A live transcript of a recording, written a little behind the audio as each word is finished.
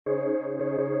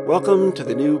Welcome to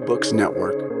the New Books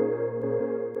Network.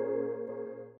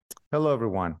 Hello,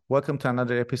 everyone. Welcome to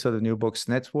another episode of New Books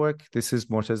Network. This is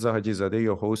Morteza Hajizadeh,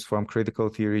 your host from Critical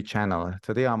Theory Channel.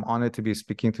 Today, I'm honored to be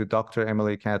speaking to Dr.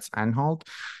 Emily Katz Anhalt.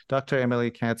 Dr.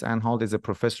 Emily Katz Anhalt is a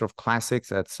professor of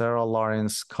classics at Sarah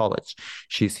Lawrence College.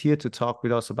 She's here to talk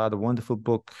with us about a wonderful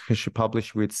book she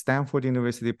published with Stanford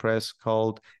University Press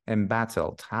called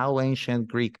Embattled: How Ancient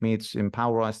Greek Myths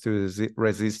Empower Us to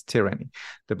Resist Tyranny.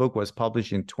 The book was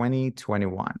published in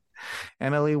 2021.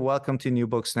 Emily, welcome to New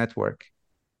Books Network.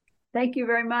 Thank you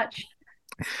very much.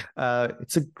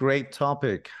 It's a great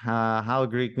topic, how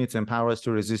Greek myths empower us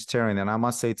to resist tyranny. And I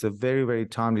must say it's a very, very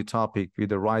timely topic with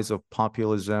the rise of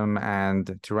populism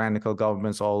and tyrannical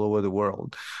governments all over the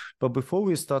world. But before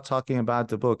we start talking about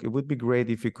the book, it would be great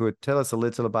if you could tell us a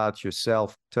little about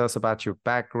yourself, tell us about your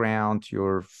background,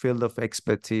 your field of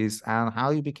expertise, and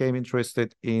how you became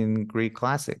interested in Greek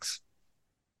classics.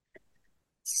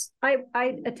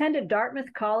 I attended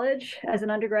Dartmouth College as an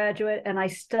undergraduate, and I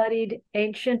studied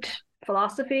ancient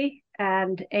philosophy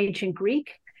and ancient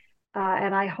Greek.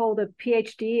 And I hold a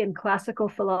PhD in classical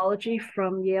philology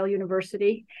from Yale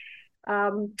University.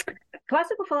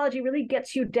 Classical philology really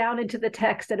gets you down into the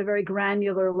text at a very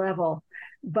granular level.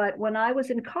 But when I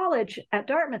was in college at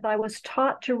Dartmouth, I was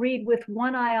taught to read with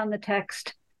one eye on the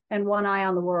text and one eye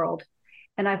on the world.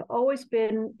 And I've always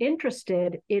been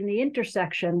interested in the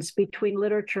intersections between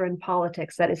literature and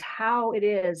politics. That is how it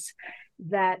is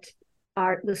that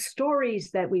the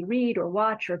stories that we read or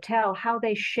watch or tell, how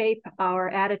they shape our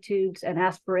attitudes and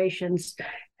aspirations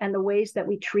and the ways that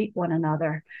we treat one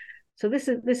another. So this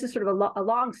is sort of a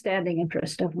long-standing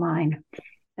interest of mine.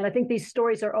 And I think these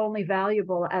stories are only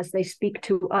valuable as they speak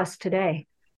to us today.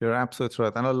 You're absolutely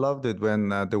right. And I loved it when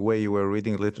the way you were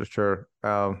reading literature.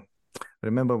 I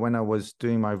remember when I was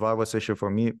doing my Viva session for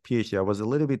me PhD, I was a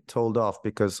little bit told off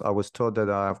because I was told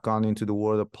that I've gone into the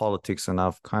world of politics and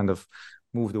I've kind of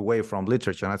moved away from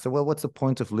literature. And I said, well, what's the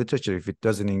point of literature if it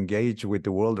doesn't engage with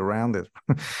the world around it?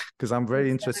 Because I'm very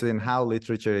interested in how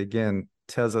literature, again,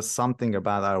 tells us something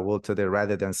about our world today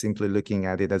rather than simply looking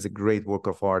at it as a great work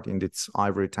of art in its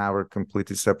ivory tower,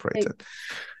 completely separated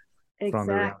from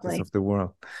the realities of the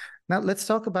world. Now, let's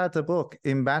talk about the book,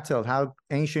 Embattled: How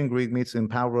Ancient Greek Myths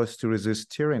Empower Us to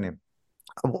Resist Tyranny.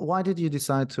 Why did you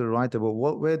decide to write the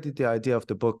book? Where did the idea of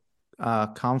the book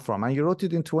come from? And you wrote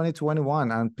it in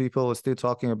 2021, and people are still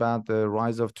talking about the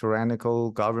rise of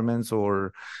tyrannical governments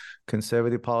or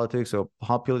conservative politics or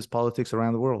populist politics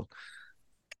around the world.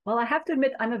 Well, I have to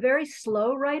admit, I'm a very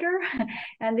slow writer,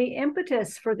 and the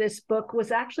impetus for this book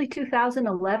was actually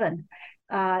 2011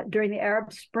 during the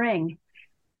Arab Spring.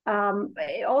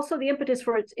 Also, the impetus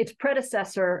for its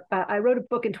predecessor, I wrote a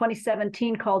book in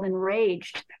 2017 called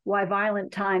Enraged: Why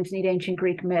Violent Times Need Ancient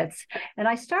Greek Myths. And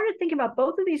I started thinking about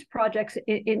both of these projects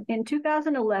in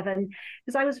 2011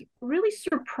 because I was really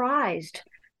surprised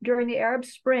during the Arab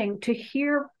Spring to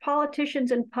hear politicians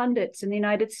and pundits in the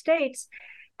United States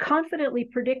confidently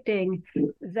predicting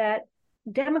that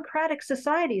democratic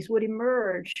societies would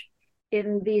emerge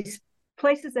in these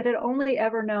places that had only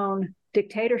ever known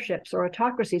dictatorships or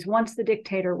autocracies once the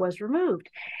dictator was removed.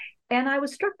 And I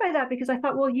was struck by that because I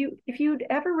thought, well, if you'd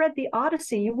ever read the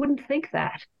Odyssey, you wouldn't think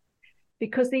that.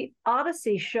 Because the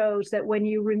Odyssey shows that when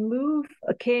you remove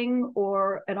a king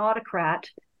or an autocrat,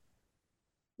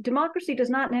 democracy does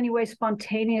not in any way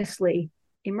spontaneously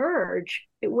emerge.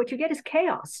 What you get is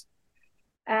chaos.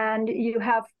 And you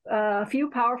have a few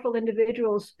powerful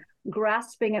individuals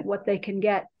grasping at what they can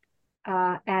get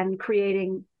and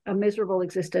creating a miserable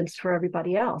existence for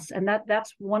everybody else. And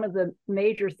that's one of the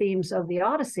major themes of the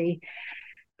Odyssey.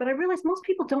 But I realized most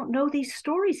people don't know these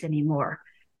stories anymore.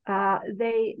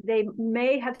 They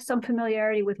may have some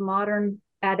familiarity with modern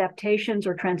adaptations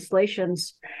or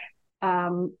translations,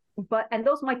 and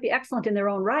those might be excellent in their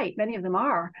own right. Many of them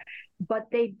are, but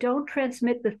they don't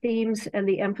transmit the themes and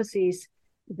the emphases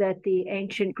that the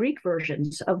ancient Greek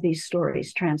versions of these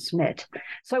stories transmit.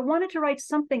 So I wanted to write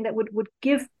something that would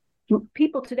give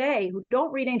people today who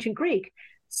don't read ancient Greek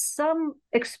some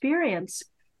experience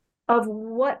of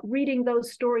what reading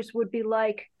those stories would be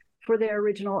like for their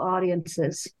original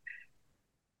audiences.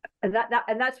 And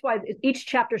that's why each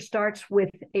chapter starts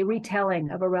with a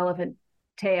retelling of a relevant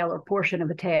tale or portion of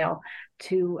a tale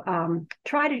to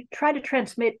try to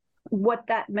transmit what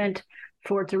that meant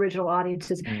for its original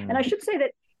audiences. And I should say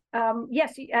that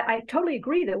yes, I totally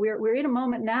agree that we're in a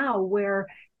moment now where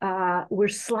we're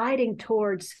sliding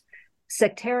towards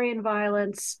sectarian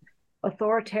violence,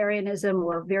 authoritarianism,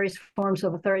 or various forms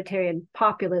of authoritarian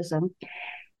populism.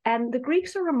 And the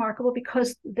Greeks are remarkable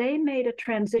because they made a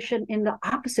transition in the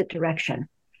opposite direction.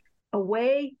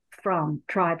 away from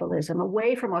tribalism,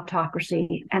 away from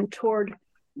autocracy, and toward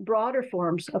broader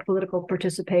forms of political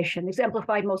participation,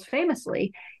 exemplified most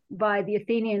famously by the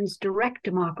Athenians' direct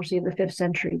democracy of the 5th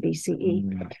century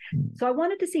BCE. So I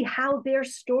wanted to see how their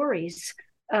stories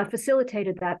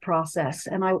facilitated that process,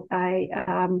 and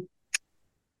I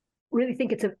really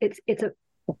think it's a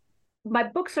my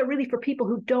books are really for people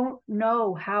who don't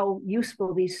know how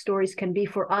useful these stories can be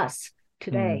for us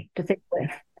today to think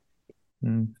with.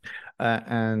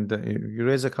 And you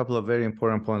raise a couple of very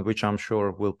important points, which I'm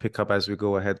sure we'll pick up as we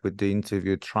go ahead with the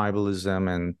interview: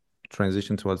 tribalism and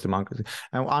transition towards democracy.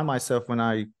 And I myself, when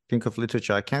I think of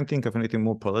literature, I can't think of anything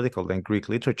more political than Greek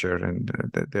literature. And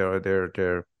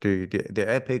the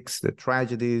epics, the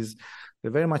tragedies, they're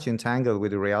very much entangled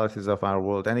with the realities of our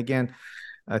world. And again,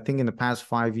 I think in the past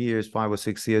 5 or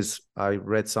 6 years, I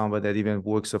read somewhere that even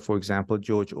works of, for example,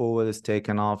 George Orwell is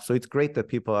taken off. So it's great that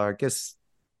people are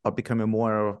becoming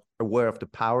more aware of the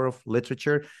power of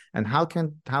literature and how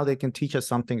they can teach us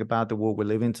something about the world we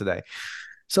live in today.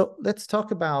 So let's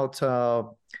talk about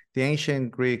the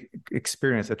ancient Greek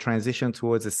experience, a transition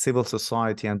towards a civil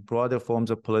society and broader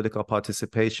forms of political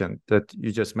participation that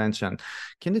you just mentioned.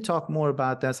 Can you talk more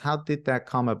about this? How did that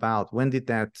come about? When did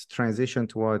that transition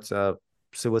towards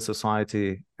civil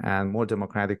society and more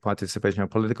democratic participation and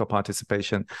political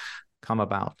participation come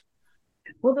about?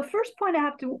 Well, the first point I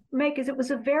have to make is it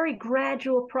was a very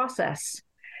gradual process.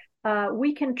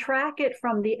 We can track it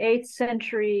from the 8th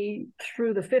century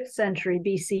through the 5th century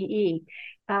BCE.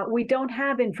 We don't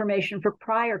have information for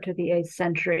prior to the 8th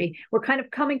century. We're kind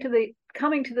of coming to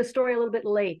the story a little bit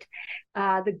late.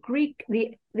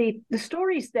 The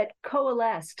stories that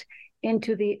coalesced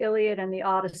into the Iliad and the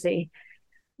Odyssey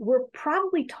were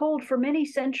probably told for many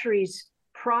centuries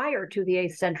prior to the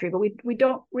 8th century, but we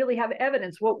don't really have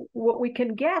evidence. What we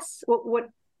can guess, what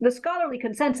the scholarly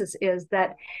consensus is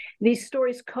that these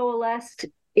stories coalesced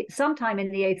sometime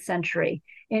in the 8th century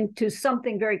into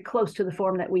something very close to the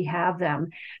form that we have them.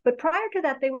 But prior to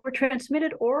that, they were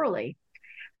transmitted orally.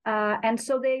 And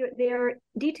so their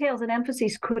details and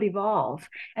emphases could evolve.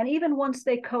 And even once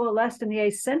they coalesced in the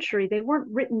 8th century, they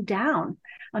weren't written down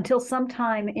until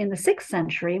sometime in the 6th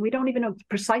century. We don't even know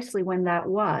precisely when that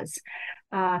was.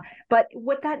 But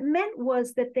what that meant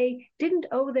was that they didn't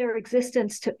owe their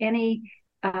existence to any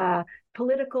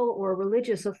political or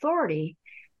religious authority.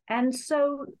 And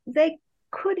so they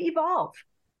could evolve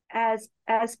as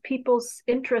people's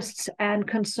interests and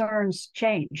concerns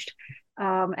changed.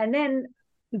 And then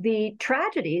the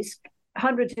tragedies,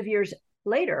 hundreds of years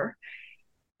later,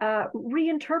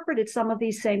 reinterpreted some of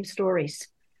these same stories.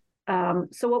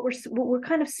 So what we're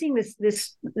kind of seeing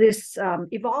this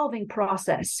evolving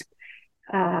process,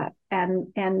 and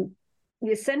the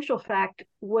essential fact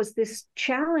was this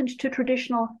challenge to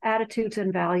traditional attitudes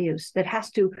and values that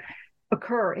has to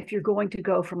occur if you're going to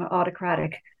go from an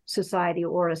autocratic society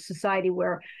or a society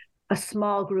where a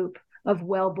small group of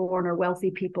well-born or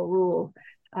wealthy people rule,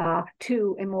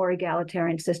 to a more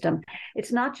egalitarian system.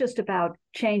 It's not just about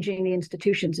changing the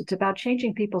institutions, it's about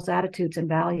changing people's attitudes and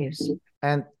values.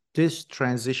 And this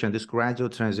gradual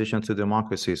transition to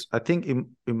democracies, I think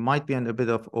it might be a bit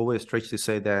of overstretch to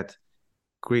say that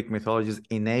Greek mythologies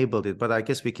enabled it, but I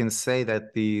guess we can say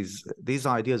that these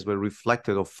ideas were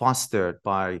reflected or fostered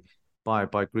by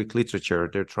Greek literature,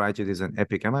 their tragedies and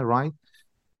epic. Am I right?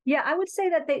 Yeah, I would say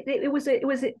that it was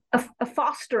a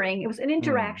fostering. It was an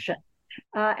interaction.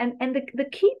 And the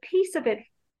key piece of it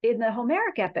in the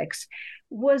Homeric epics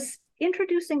was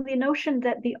introducing the notion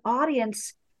that the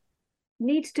audience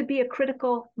needs to be a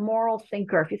critical moral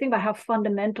thinker. If you think about how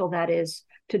fundamental that is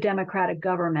to democratic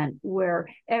government, where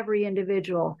every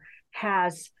individual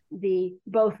has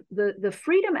both the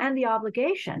freedom and the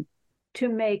obligation to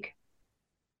make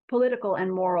political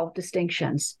and moral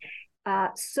distinctions.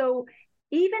 So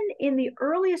even in the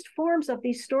earliest forms of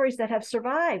these stories that have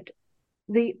survived,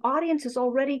 the audience is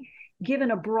already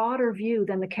given a broader view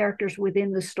than the characters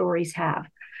within the stories have.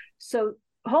 So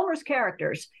Homer's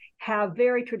characters have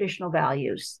very traditional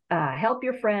values. Help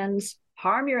your friends,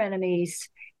 harm your enemies,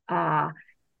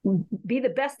 be the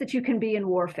best that you can be in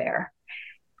warfare.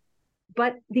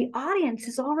 But the audience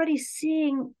is already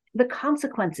seeing the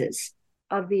consequences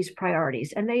of these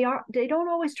priorities, and they don't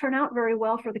always turn out very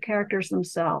well for the characters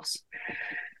themselves.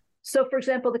 So, for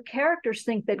example, the characters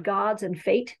think that gods and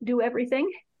fate do everything,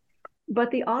 but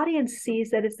the audience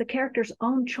sees that it's the characters'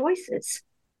 own choices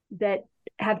that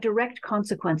have direct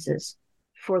consequences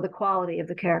for the quality of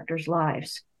the characters'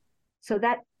 lives. So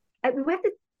that we have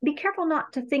to be careful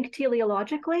not to think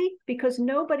teleologically, because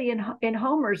nobody in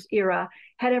Homer's era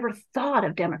had ever thought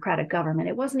of democratic government.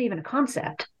 It wasn't even a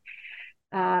concept.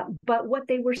 But what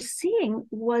they were seeing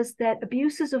was that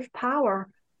abuses of power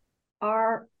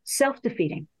are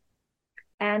self-defeating,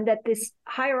 and that this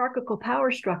hierarchical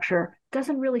power structure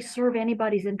doesn't really serve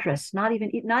anybody's interests, not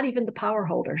even the power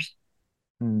holders.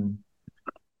 Hmm.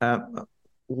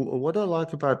 What I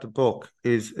like about the book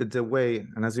is the way,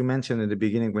 and as you mentioned in the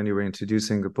beginning when you were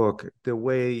introducing the book, the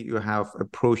way you have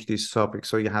approached this topic.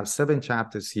 So you have 7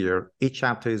 chapters here. Each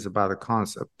chapter is about a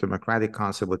concept, democratic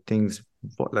concept, with things,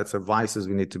 let's say, vices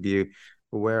we need to be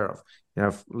aware of. You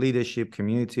have leadership,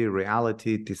 community,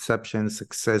 reality, deception,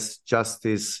 success,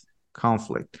 justice,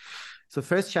 conflict. So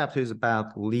first chapter is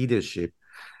about leadership,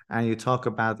 and you talk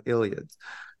about Iliad.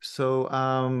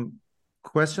 So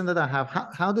question that I have,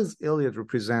 how does Iliad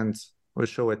represent or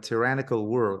show a tyrannical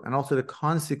world, and also the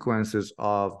consequences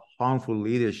of harmful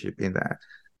leadership in that?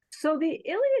 So the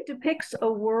Iliad depicts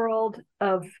a world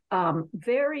of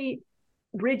very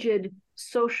rigid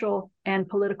social and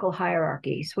political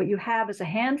hierarchies. What you have is a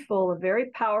handful of very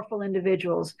powerful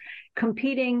individuals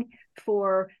competing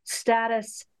for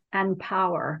status and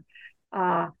power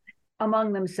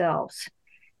among themselves.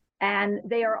 And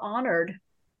they are honored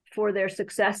for their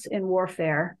success in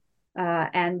warfare,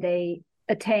 and they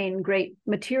attain great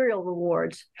material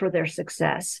rewards for their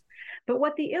success. But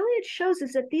what the Iliad shows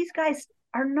is that these guys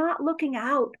are not looking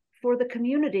out for the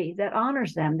community that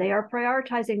honors them. They are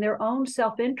prioritizing their own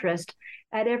self-interest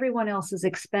at everyone else's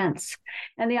expense.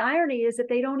 And the irony is that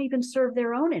they don't even serve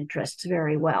their own interests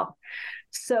very well.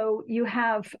 So you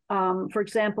have, for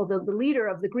example, the leader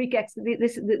of the Greek,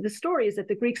 the story is that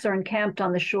the Greeks are encamped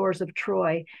on the shores of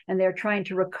Troy, and they're trying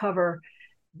to recover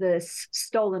this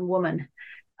stolen woman,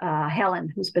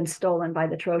 Helen, who's been stolen by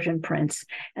the Trojan prince.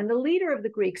 And the leader of the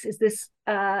Greeks is this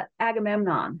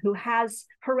Agamemnon, who has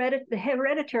the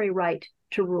hereditary right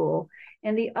to rule.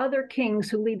 And the other kings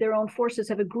who lead their own forces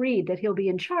have agreed that he'll be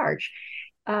in charge.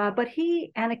 But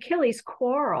he and Achilles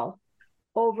quarrel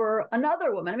over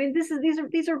another woman. I mean, these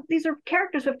are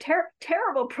characters with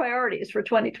terrible priorities for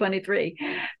 2023.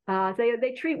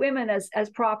 They treat women as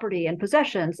property and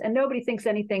possessions, and nobody thinks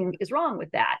anything is wrong with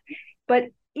that. But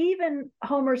even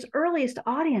Homer's earliest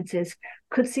audiences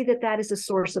could see that that is a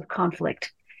source of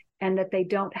conflict, and that they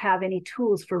don't have any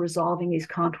tools for resolving these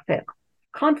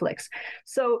conflicts.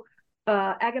 So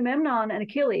Agamemnon and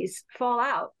Achilles fall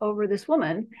out over this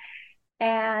woman,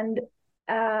 and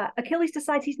Achilles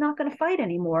decides he's not going to fight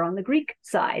anymore on the Greek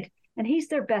side, and he's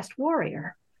their best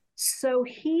warrior. So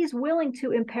he's willing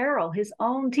to imperil his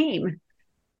own team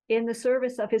in the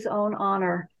service of his own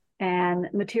honor and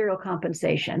material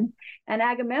compensation. And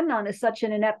Agamemnon is such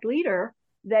an inept leader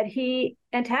that he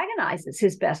antagonizes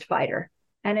his best fighter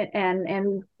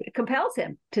and compels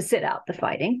him to sit out the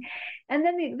fighting. And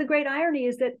then the great irony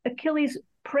is that Achilles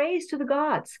prays to the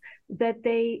gods that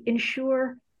they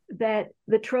ensure that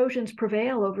the Trojans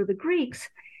prevail over the Greeks.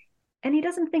 And he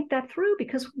doesn't think that through,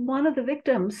 because one of the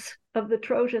victims of the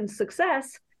Trojans'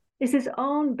 success is his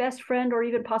own best friend, or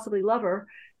even possibly lover,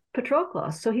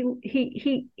 Patroclus. So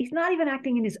he's not even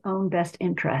acting in his own best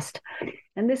interest.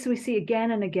 And this we see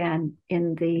again and again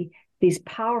in these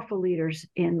powerful leaders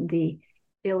in the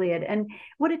Iliad. And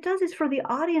what it does is, for the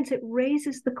audience, it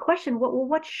raises the question,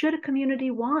 what should a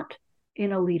community want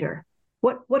in a leader?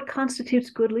 What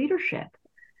constitutes good leadership?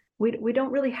 We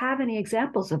don't really have any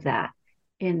examples of that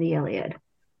in the Iliad.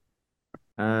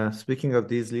 Speaking of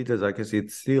these leaders, I guess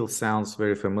it still sounds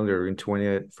very familiar. In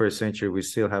 21st century, we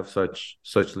still have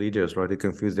such leaders, right? They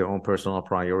confuse their own personal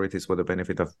priorities for the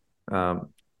benefit of, they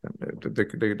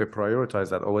prioritize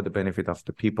that over the benefit of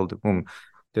the people to whom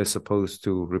they're supposed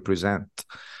to represent.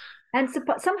 And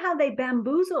somehow they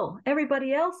bamboozle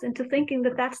everybody else into thinking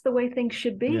that that's the way things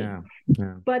should be. Yeah.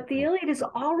 But the Iliad is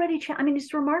already,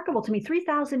 it's remarkable to me,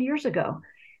 3,000 years ago,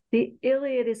 the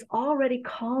Iliad is already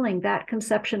calling that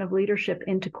conception of leadership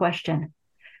into question.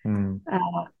 And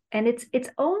it's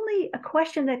only a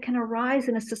question that can arise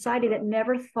in a society that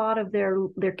never thought of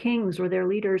their kings or their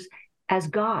leaders as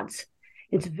gods.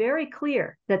 It's very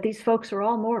clear that these folks are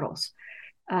all mortals.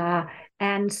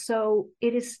 And so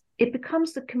it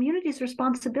becomes the community's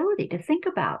responsibility to think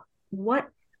about what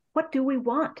do we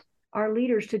want our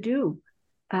leaders to do?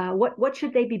 What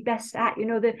should they be best at?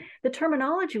 The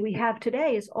terminology we have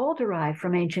today is all derived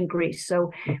from ancient Greece.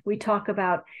 So we talk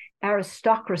about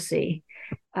aristocracy,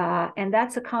 and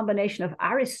that's a combination of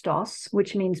aristos,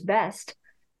 which means best,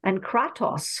 and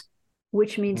kratos,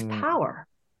 which means power.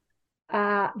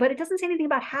 But it doesn't say anything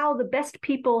about how the best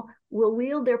people will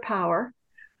wield their power,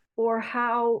 or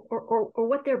how or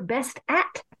what they're best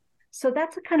at. So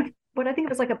that's a kind of what I think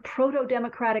of as like a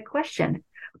proto-democratic question.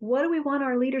 What do we want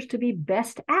our leaders to be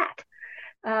best at?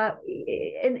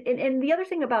 And the other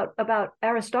thing about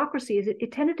aristocracy is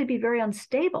it tended to be very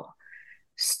unstable.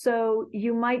 So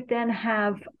you might then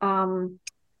have, well,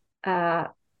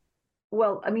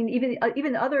 I mean,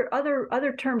 even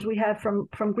other terms we have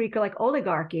from Greek, like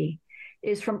oligarchy,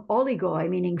 is from oligoi,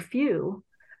 meaning few,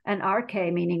 and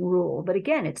arche, meaning rule. But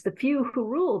again, it's the few who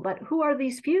rule. But who are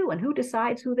these few, and who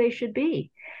decides who they should be?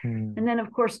 And then,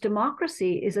 of course,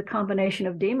 democracy is a combination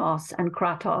of demos and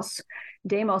kratos,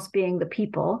 demos being the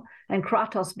people and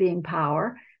kratos being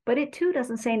power. But it too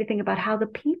doesn't say anything about how the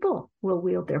people will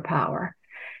wield their power.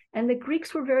 And the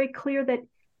Greeks were very clear that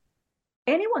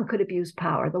anyone could abuse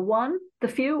power. The one, the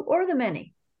few, or the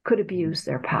many could abuse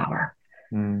their power.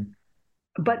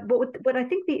 But what I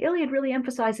think the Iliad really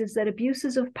emphasizes that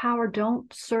abuses of power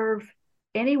don't serve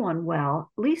anyone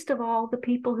well, least of all the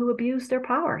people who abuse their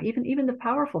power. Even the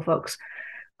powerful folks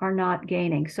are not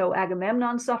gaining. So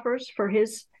Agamemnon suffers for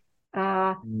his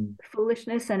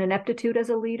foolishness and ineptitude as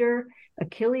a leader.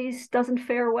 Achilles doesn't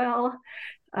fare well.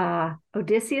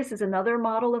 Odysseus is another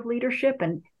model of leadership,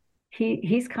 and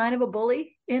he's kind of a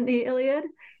bully in the Iliad.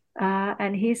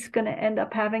 And he's going to end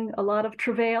up having a lot of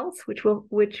travails,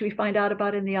 which we find out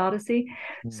about in the Odyssey.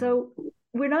 So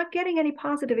we're not getting any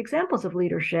positive examples of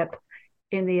leadership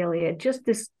in the Iliad. Just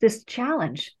this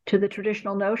challenge to the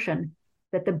traditional notion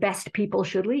that the best people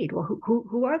should lead. Well,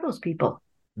 who are those people?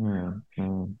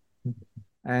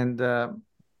 And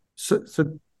so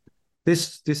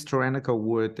this tyrannical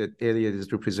word that Iliad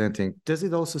is representing, does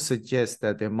it also suggest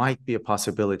that there might be a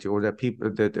possibility, or that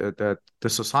people that the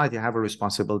society have a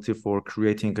responsibility for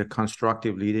creating a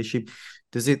constructive leadership?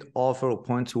 Does it offer a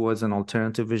point towards an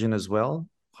alternative vision as well,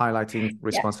 highlighting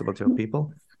responsibility of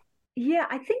people? Yeah,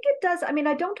 I think it does. I mean,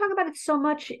 I don't talk about it so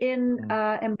much in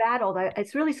Embattled.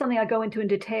 It's really something I go into in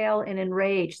detail in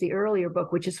Enraged, the earlier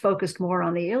book, which is focused more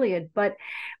on the Iliad. But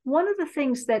one of the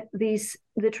things that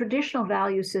the traditional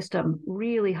value system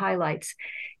really highlights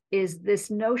is this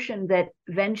notion that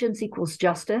vengeance equals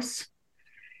justice.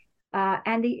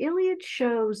 And the Iliad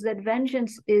shows that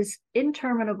vengeance is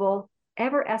interminable,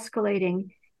 ever escalating,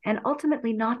 and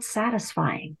ultimately not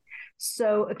satisfying.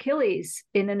 So Achilles,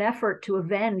 in an effort to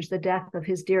avenge the death of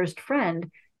his dearest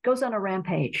friend, goes on a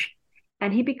rampage,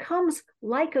 and he becomes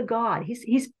like a god.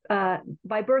 He's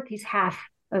by birth, he's half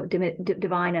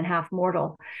divine and half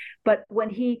mortal. But when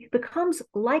he becomes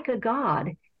like a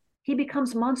god, he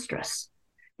becomes monstrous.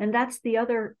 And that's the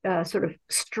other sort of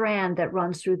strand that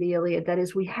runs through the Iliad. That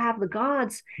is, we have the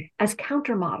gods as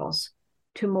countermodels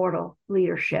to mortal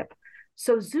leadership.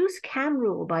 So Zeus can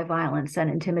rule by violence and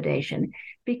intimidation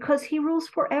because he rules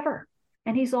forever,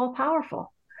 and he's all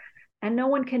powerful, and no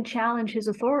one can challenge his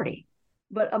authority.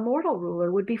 But a mortal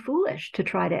ruler would be foolish to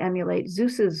try to emulate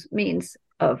Zeus's means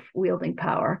of wielding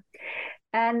power.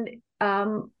 And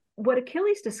what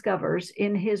Achilles discovers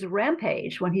in his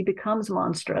rampage, when he becomes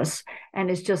monstrous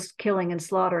and is just killing and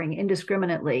slaughtering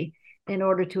indiscriminately in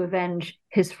order to avenge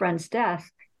his friend's death,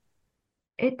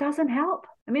 it doesn't help.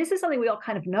 I mean, this is something we all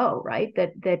kind of know, right?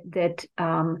 That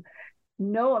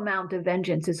no amount of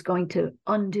vengeance is going to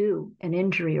undo an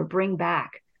injury or bring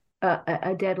back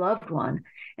a dead loved one.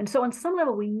 And so on some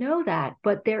level, we know that,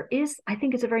 but there is, I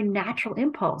think it's a very natural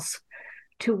impulse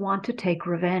to want to take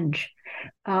revenge.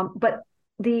 But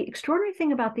the extraordinary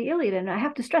thing about the Iliad, and I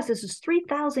have to stress, this is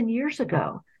 3,000 years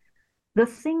ago, the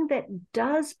thing that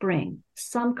does bring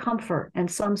some comfort and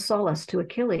some solace to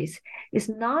Achilles is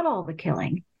not all the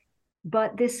killing,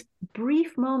 but this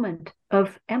brief moment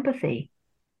of empathy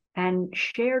and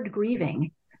shared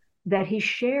grieving that he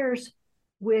shares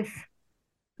with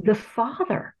the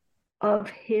father of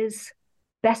his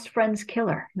best friend's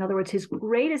killer. In other words, his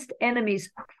greatest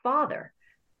enemy's father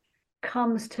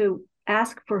comes to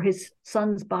ask for his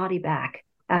son's body back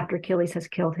after Achilles has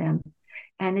killed him.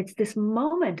 And it's this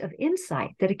moment of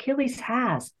insight that Achilles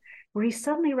has where he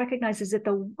suddenly recognizes that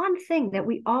the one thing that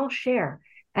we all share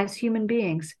as human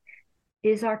beings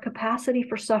is our capacity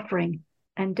for suffering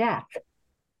and death.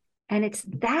 And it's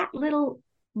that little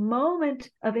moment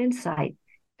of insight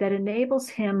that enables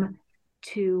him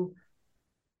to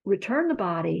return the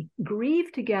body,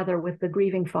 grieve together with the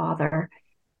grieving father,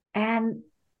 and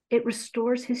it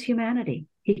restores his humanity.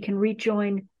 He can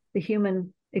rejoin the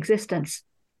human existence,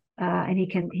 and he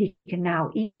can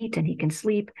now eat and he can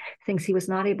sleep, things he was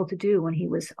not able to do when he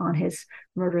was on his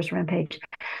murderous rampage.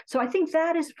 So I think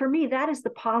that is, for me, that is the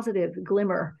positive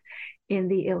glimmer in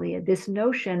the Iliad, this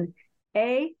notion,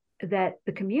 A, that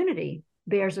the community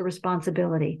bears a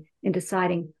responsibility in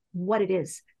deciding what it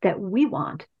is that we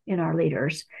want in our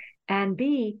leaders, and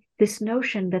B, this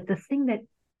notion that the thing that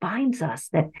binds us,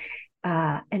 that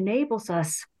enables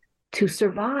us to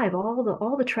survive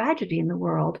all the tragedy in the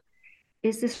world,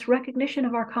 is this recognition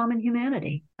of our common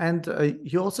humanity. And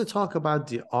you also talk about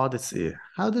the Odyssey.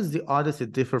 How does the Odyssey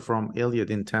differ from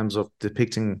Iliad in terms of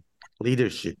depicting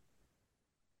leadership?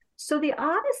 So the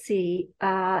Odyssey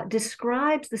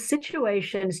describes the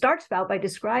situation, starts out by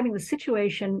describing the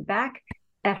situation back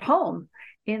at home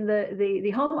in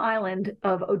the home island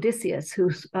of Odysseus,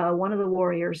 who's one of the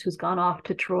warriors who's gone off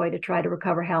to Troy to try to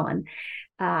recover Helen.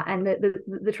 And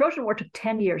the Trojan War took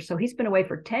 10 years. So he's been away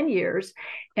for 10 years.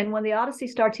 And when the Odyssey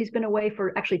starts, he's been away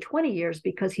for actually 20 years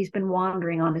because he's been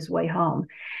wandering on his way home.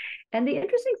 And the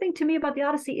interesting thing to me about the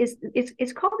Odyssey is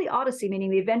it's called the Odyssey, meaning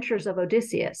the adventures of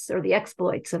Odysseus or the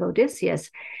exploits of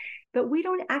Odysseus. But we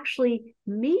don't actually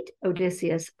meet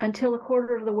Odysseus until a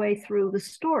quarter of the way through the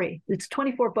story. It's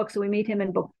 24 books, so we meet him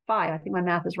in book 5. I think my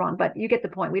math is wrong, but you get the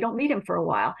point. We don't meet him for a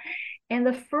while. And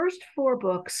the first 4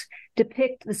 books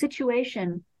depict the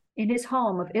situation in his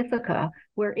home of Ithaca,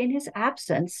 where in his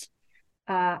absence,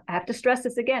 I have to stress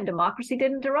this again, democracy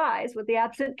didn't arise with the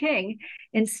absent king.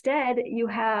 Instead, you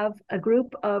have a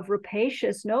group of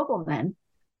rapacious noblemen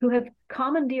who have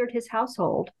commandeered his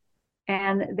household,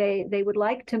 and they would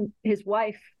like his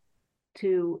wife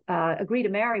to agree to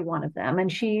marry one of them,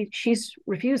 and she's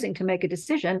refusing to make a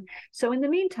decision. So in the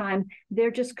meantime,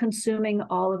 they're just consuming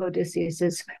all of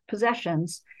Odysseus's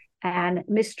possessions and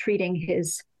mistreating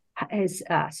his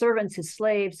servants, his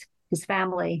slaves, his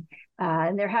family,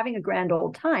 and they're having a grand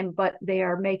old time, but they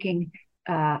are making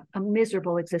a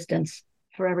miserable existence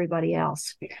for everybody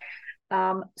else.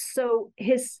 So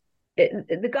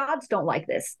the gods don't like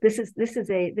this. This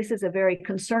is a very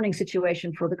concerning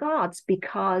situation for the gods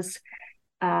because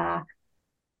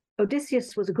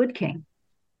Odysseus was a good king,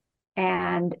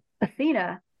 and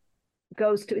Athena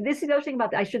goes to. This is the other thing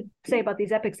I should say about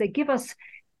these epics. They give us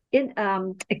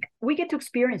we get to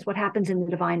experience what happens in the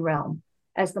divine realm,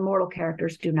 as the mortal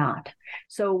characters do not.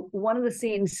 So one of the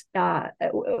scenes,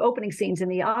 opening scenes in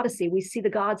the Odyssey, we see the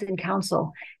gods in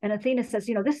council, and Athena says,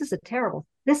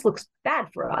 this looks bad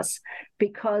for us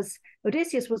because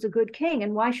Odysseus was a good king,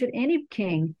 and why should any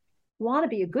king want to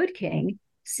be a good king,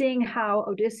 seeing how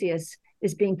Odysseus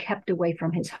is being kept away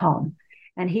from his home,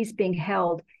 and he's being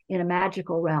held in a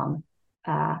magical realm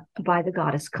by the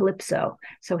goddess Calypso.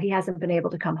 So he hasn't been able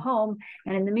to come home,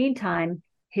 and in the meantime,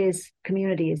 his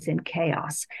community is in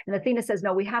chaos. And Athena says,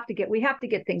 no, we have to get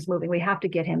things moving. We have to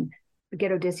get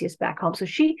Odysseus back home. So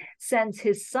she sends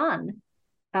his son,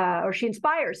 or she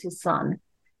inspires his son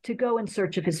to go in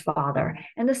search of his father.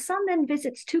 And the son then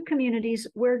visits 2 communities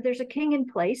where there's a king in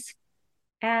place,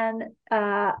 and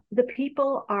the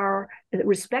people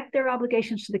respect their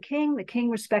obligations to the king. The king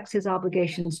respects his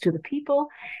obligations to the people.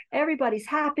 Everybody's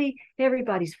happy.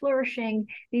 Everybody's flourishing.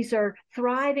 These are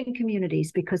thriving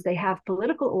communities because they have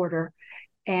political order,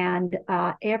 and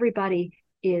everybody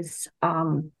is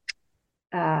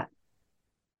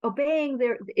obeying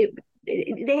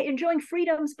they enjoying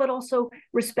freedoms, but also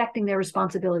respecting their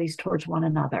responsibilities towards one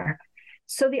another.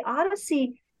 So the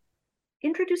Odyssey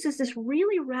introduces this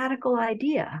really radical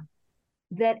idea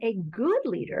that a good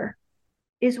leader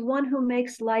is one who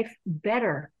makes life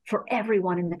better for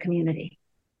everyone in the community,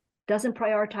 doesn't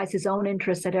prioritize his own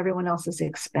interests at everyone else's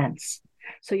expense.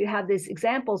 So you have these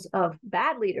examples of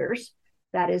bad leaders,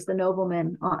 that is the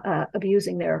noblemen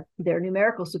abusing their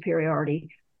numerical superiority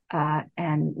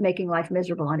and making life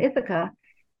miserable on Ithaca,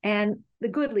 and the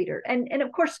good leader. And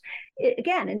of course,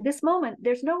 again, in this moment,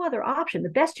 there's no other option. The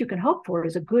best you can hope for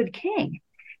is a good king.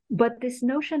 But this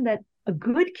notion that a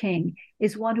good king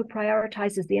is one who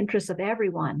prioritizes the interests of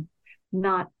everyone,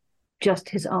 not just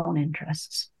his own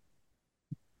interests.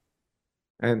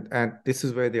 And this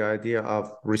is where the idea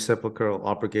of reciprocal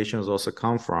obligations also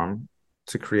come from,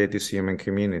 to create this human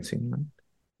community.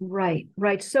 Right.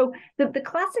 So the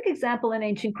classic example in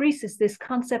ancient Greece is this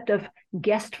concept of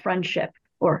guest friendship,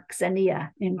 or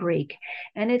xenia in Greek.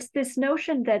 And it's this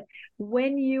notion that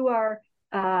when you are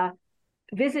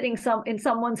visiting in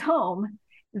someone's home,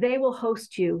 they will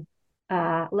host you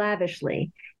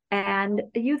lavishly. And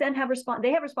you then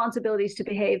they have responsibilities to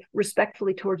behave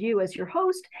respectfully toward you as your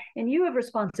host, and you have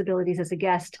responsibilities as a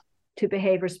guest to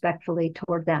behave respectfully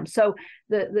toward them. So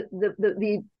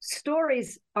the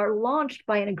stories are launched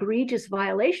by an egregious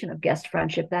violation of guest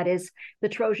friendship. That is the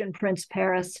Trojan prince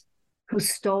Paris, who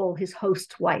stole his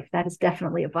host's wife. That is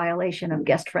definitely a violation of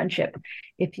guest friendship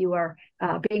if you are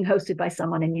being hosted by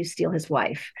someone and you steal his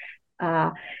wife.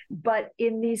 But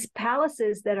in these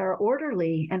palaces that are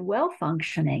orderly and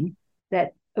well-functioning,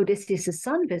 that Odysseus'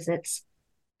 son visits,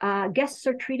 guests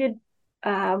are treated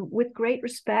with great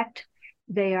respect.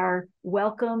 They are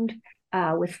welcomed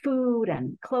with food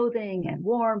and clothing and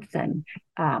warmth and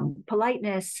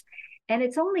politeness. And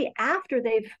it's only after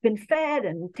they've been fed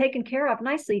and taken care of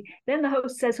nicely, then the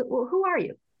host says, well, who are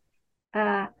you?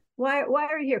 Why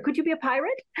are you here? Could you be a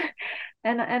pirate?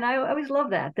 And I always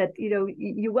love that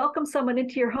you welcome someone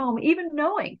into your home, even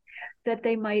knowing that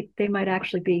they might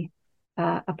actually be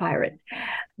a pirate.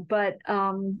 But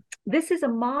this is a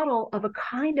model of a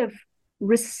kind of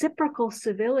reciprocal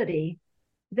civility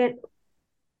that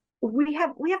we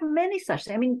have many such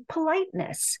things. I mean,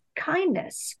 politeness,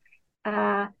 kindness,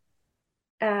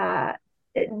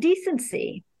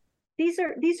 decency. These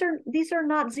are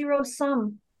not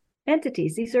zero-sum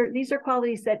entities. These are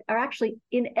qualities that are actually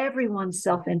in everyone's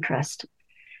self-interest.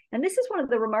 And this is one of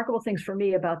the remarkable things for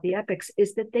me about the epics,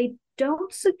 is that they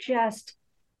don't suggest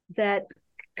that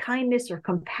kindness or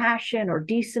compassion or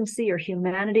decency or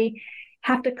humanity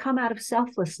have to come out of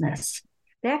selflessness.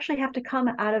 They actually have to come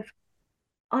out of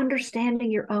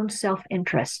understanding your own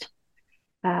self-interest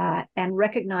and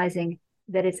recognizing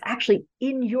that it's actually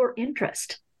in your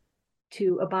interest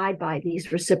to abide by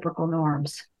these reciprocal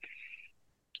norms.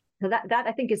 So that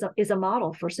I think is a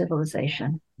model for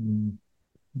civilization.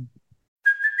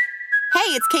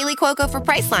 Hey, it's Kaylee Cuoco for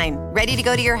Priceline. Ready to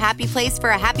go to your happy place for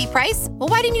a happy price? Well,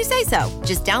 why didn't you say so?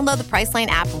 Just download the Priceline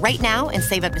app right now and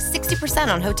save up to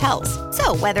 60% on hotels.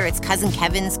 So whether it's Cousin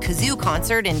Kevin's Kazoo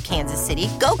Concert in Kansas City,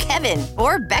 go Kevin,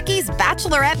 or Becky's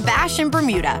Bachelorette Bash in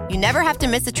Bermuda, you never have to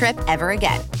miss a trip ever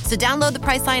again. So download the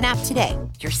Priceline app today.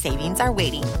 Your savings are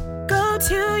waiting. Go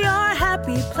to your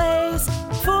happy place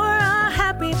for a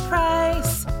happy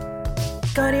price.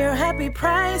 Go to your happy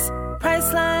price,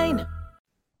 Priceline.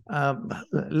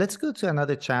 Let's go to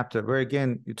another chapter where,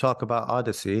 again, you talk about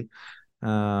Odyssey.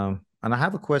 And I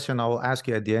have a question I will ask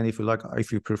you at the end,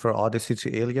 if you prefer Odyssey to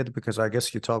Iliad, because I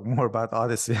guess you talk more about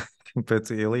Odyssey compared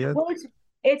to Iliad. Well,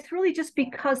 it's really just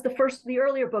because the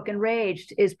earlier book,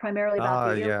 Enraged, is primarily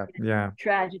about the Iliad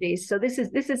tragedies. So this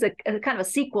is a kind of a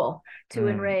sequel to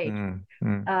Enraged.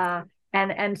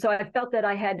 And so I felt that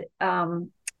I had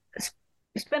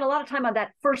spent a lot of time on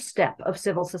that first step of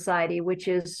civil society, which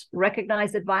is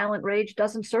recognize that violent rage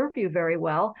doesn't serve you very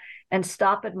well and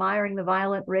stop admiring the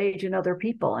violent rage in other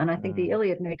people. And I think the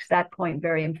Iliad makes that point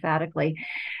very emphatically.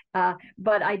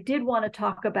 But I did want to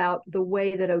talk about the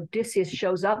way that Odysseus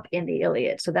shows up in the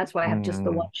Iliad. So that's why I have just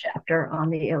the one chapter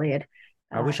on the Iliad.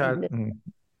 I wish I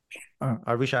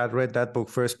had read that book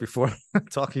first before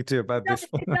talking to you about this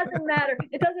one. It doesn't matter.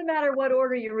 It doesn't matter what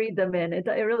order you read them in. It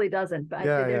really doesn't. But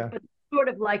sort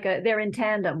of like they're in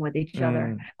tandem with each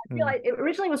other. I feel like it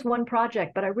originally was one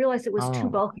project, but I realized it was too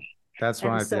bulky. That's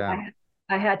right. So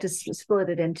I had to split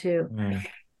it in two.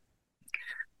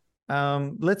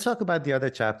 Let's talk about the other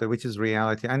chapter, which is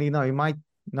reality. And it might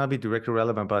not be directly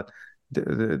relevant, but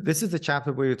this is the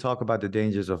chapter where you talk about the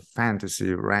dangers of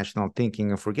fantasy, rational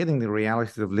thinking, and forgetting the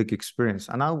realities of lived experience.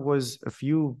 And I was a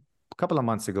couple of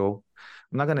months ago,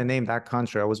 I'm not going to name that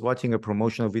country. I was watching a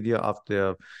promotional video of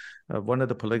one of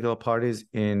the political parties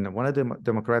in one of the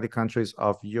democratic countries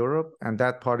of Europe, and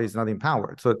that party is not in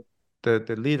power. So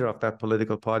the leader of that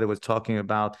political party was talking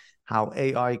about how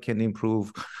AI can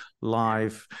improve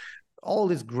life, all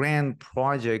these grand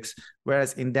projects,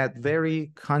 whereas in that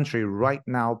very country right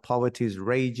now, poverty is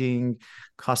raging,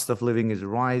 cost of living is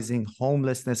rising,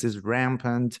 homelessness is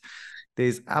rampant.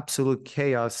 There's absolute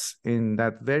chaos in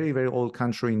that very, very old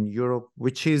country in Europe,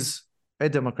 which is a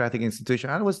democratic institution.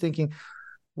 I was thinking,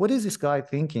 what is this guy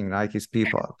thinking, like his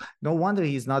people? No wonder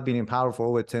he's not been in power for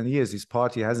over 10 years. His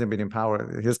party hasn't been in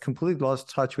power. He has completely lost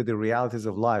touch with the realities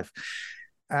of life.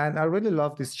 And I really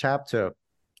love this chapter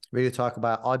where you talk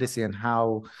about Odyssey and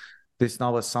how this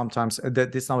novel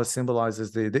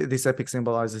symbolizes this epic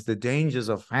symbolizes the dangers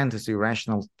of fantasy,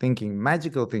 rational thinking,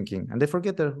 magical thinking, and they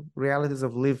forget the realities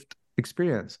of lived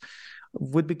experience.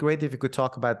 Would be great if you could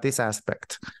talk about this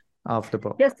aspect of the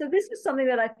book. Yes, so this is something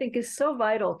that I think is so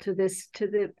vital to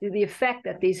the effect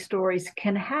that these stories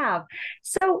can have.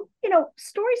 So,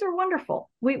 stories are wonderful.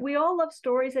 We all love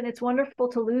stories, and it's wonderful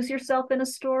to lose yourself in a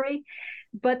story.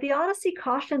 But the Odyssey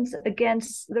cautions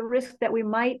against the risk that we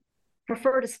might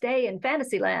prefer to stay in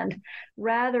Fantasyland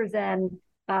rather than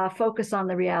focus on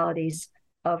the realities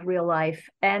of real life.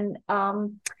 And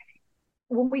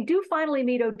when we do finally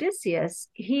meet Odysseus,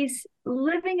 he's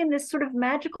living in this sort of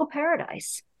magical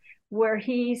paradise where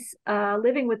he's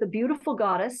living with a beautiful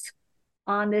goddess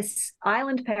on this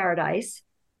island paradise.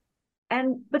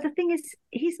 But the thing is,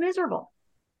 he's miserable.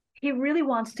 He really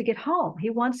wants to get home. He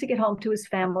wants to get home to his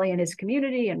family and his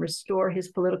community and restore his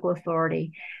political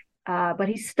authority. But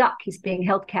he's stuck. He's being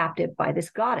held captive by this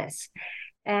goddess.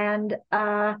 And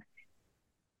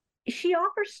she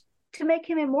offers to make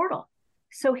him immortal.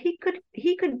 So he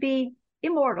could be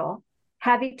immortal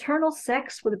have eternal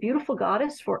sex with a beautiful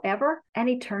goddess forever, and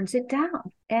he turns it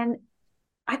down. And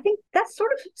I think that's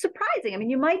sort of surprising. I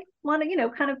mean, you might want to,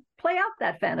 kind of play out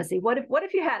that fantasy. What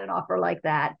if you had an offer like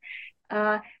that?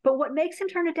 But what makes him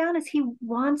turn it down is he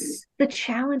wants the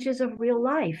challenges of real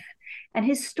life. And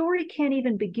his story can't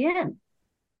even begin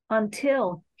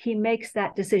until he makes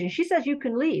that decision. She says, you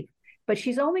can leave, but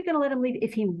she's only going to let him leave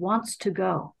if he wants to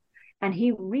go. And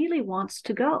he really wants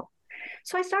to go.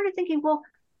 So I started thinking, well,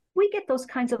 we get those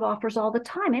kinds of offers all the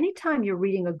time. Anytime you're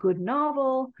reading a good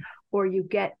novel, or you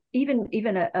get even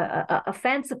a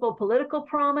fanciful political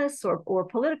promise or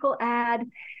political ad,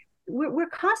 we're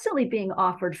constantly being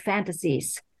offered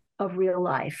fantasies of real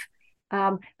life.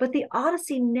 But the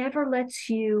Odyssey never lets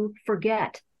you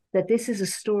forget that this is a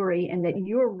story and that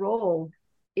your role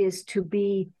is to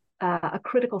be a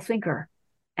critical thinker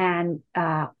and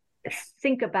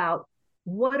think about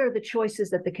what are the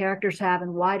choices that the characters have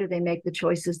and why do they make the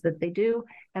choices that they do,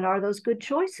 and are those good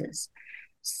choices?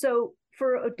 So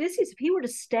for Odysseus, if he were to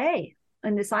stay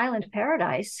in this island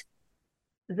paradise,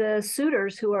 the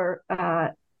suitors who are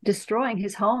destroying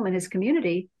his home and his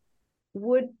community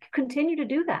would continue to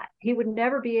do that. He would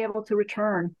never be able to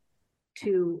return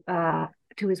to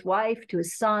his wife, to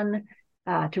his son,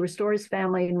 to restore his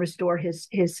family and restore his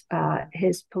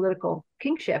political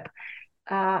kingship.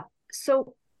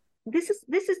 So this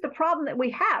is the problem that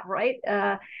we have,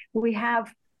 right? We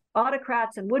have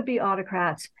autocrats and would-be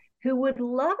autocrats who would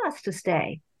love us to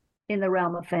stay in the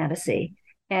realm of fantasy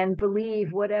and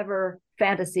believe whatever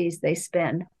fantasies they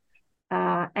spin,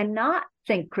 and not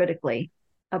think critically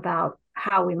about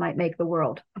how we might make the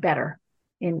world better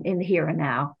in the here and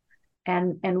now,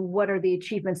 and what are the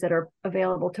achievements that are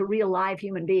available to real live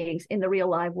human beings in the real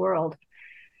live world.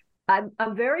 I'm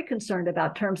very concerned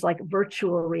about terms like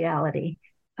virtual reality,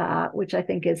 which I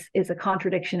think is a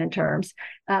contradiction in terms.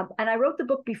 And I wrote the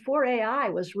book before AI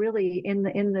was really in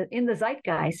the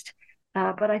zeitgeist,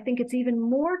 but I think it's even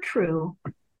more true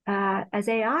as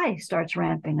AI starts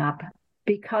ramping up,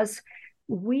 because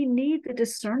we need the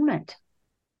discernment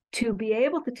to be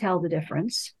able to tell the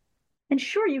difference. And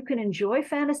sure, you can enjoy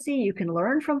fantasy, you can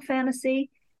learn from fantasy,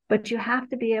 but you have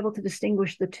to be able to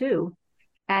distinguish the two,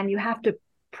 and you have to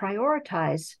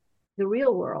prioritize the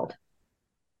real world.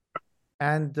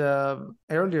 And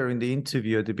earlier in the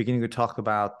interview, at the beginning, we talked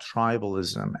about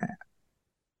tribalism.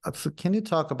 So can you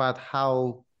talk about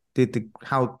how the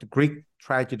Greek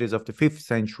tragedies of the 5th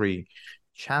century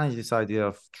challenged this idea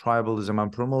of tribalism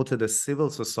and promoted a civil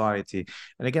society?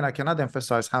 And again, I cannot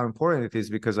emphasize how important it is,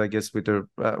 because I guess with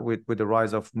the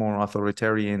rise of more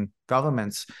authoritarian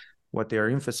governments, what they are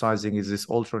emphasizing is this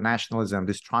ultra-nationalism,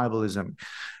 this tribalism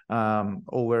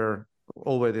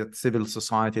over the civil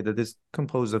society that is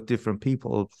composed of different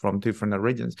people from different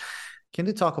regions. Can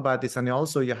you talk about this? And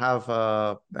also you have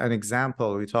an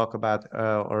example. We talk about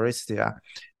Orestia.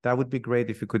 That would be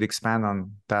great if you could expand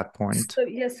on that point.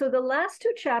 So the last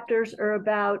 2 chapters are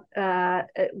about,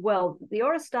 the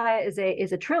Oresteia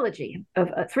is a trilogy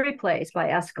of 3 plays by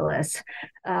Aeschylus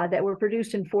that were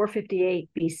produced in 458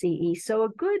 BCE. So a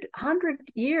good 100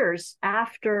 years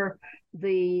after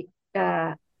the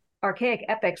archaic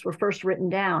epics were first written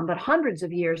down, but hundreds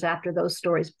of years after those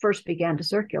stories first began to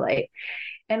circulate.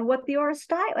 And what the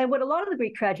Oresteia, and what a lot of the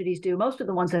Greek tragedies do, most of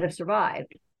the ones that have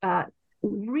survived,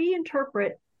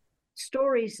 reinterpret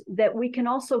stories that we can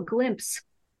also glimpse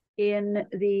in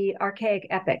the archaic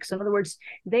epics. In other words,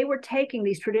 they were taking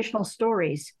these traditional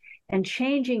stories and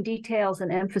changing details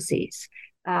and emphases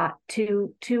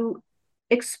to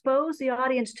expose the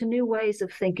audience to new ways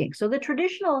of thinking. So the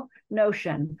traditional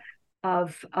notion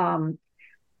of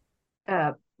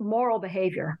moral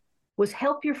behavior was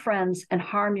help your friends and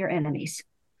harm your enemies.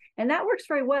 And that works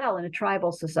very well in a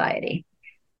tribal society.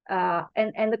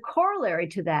 And the corollary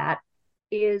to that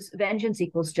is vengeance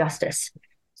equals justice.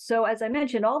 So as I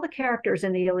mentioned, all the characters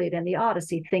in the Iliad and the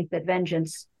Odyssey think that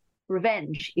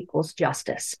revenge equals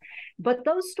justice. But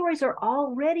those stories are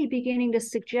already beginning to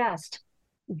suggest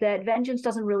that vengeance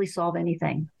doesn't really solve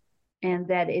anything, and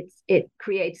that it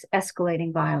creates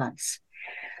escalating violence.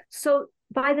 So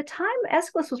by the time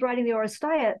Aeschylus was writing the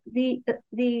Oresteia,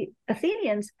 the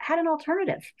Athenians had an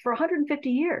alternative. For 150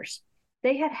 years,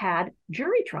 they had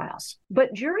jury trials.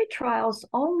 But jury trials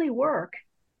only work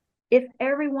if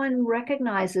everyone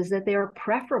recognizes that they are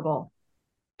preferable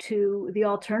to the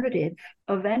alternative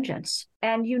of vengeance.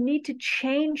 And you need to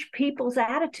change people's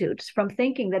attitudes from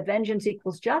thinking that vengeance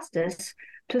equals justice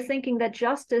to thinking that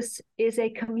justice is a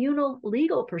communal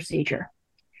legal procedure.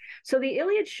 So the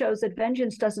Iliad shows that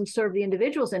vengeance doesn't serve the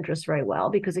individual's interests very well,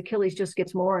 because Achilles just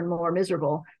gets more and more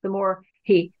miserable the more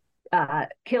he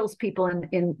kills people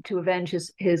in to avenge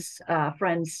his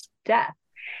friend's death.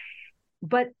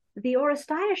 But the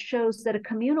Oresteia shows that a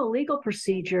communal legal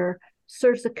procedure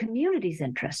serves the community's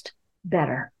interest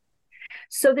better.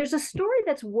 So there's a story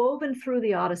that's woven through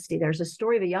the Odyssey. There's a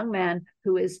story of a young man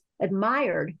who is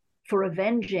admired for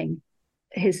avenging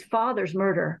his father's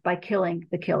murder by killing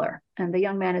the killer. And the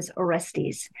young man is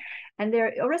Orestes. And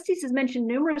Orestes is mentioned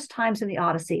numerous times in the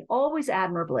Odyssey, always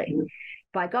admirably,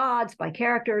 by gods, by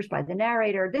characters, by the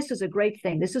narrator. This is a great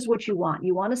thing. This is what you want.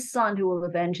 You want a son who will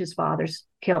avenge his father's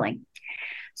killing.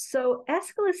 So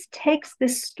Aeschylus takes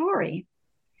this story,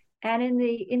 and in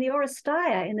the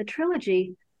Oresteia, in the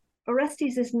trilogy,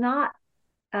 Orestes is not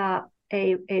a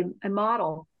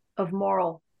model of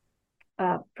moral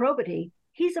probity.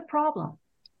 He's a problem.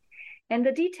 And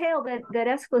the detail that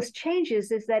Aeschylus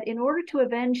changes is that in order to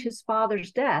avenge his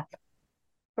father's death,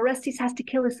 Orestes has to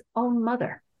kill his own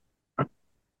mother.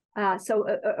 So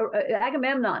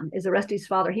Agamemnon is Orestes'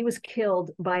 father. He was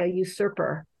killed by a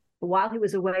usurper while he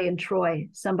was away in Troy.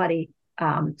 Somebody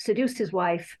seduced his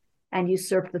wife and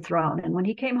usurped the throne. And when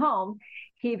he came home,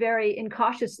 he very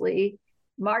incautiously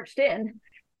marched in,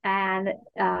 and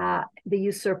the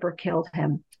usurper killed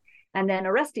him. And then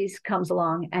Orestes comes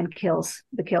along and kills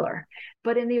the killer.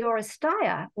 But in the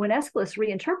Oresteia, when Aeschylus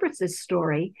reinterprets this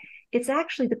story, it's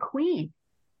actually the queen,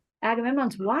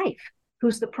 Agamemnon's wife,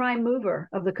 who's the prime mover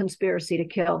of the conspiracy to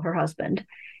kill her husband.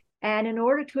 And in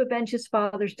order to avenge his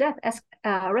father's death,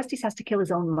 Orestes has to kill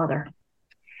his own mother.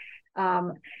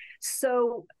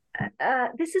 So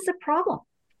this is a problem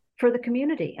for the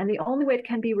community. And the only way it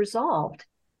can be resolved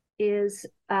is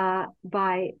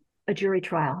by a jury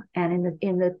trial. And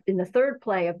in the third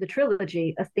play of the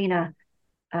trilogy, Athena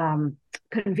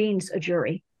convenes a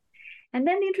jury. And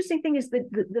then the interesting thing is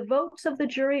that the votes of the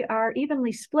jury are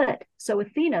evenly split. So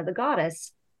Athena, the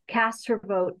goddess, casts her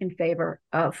vote in favor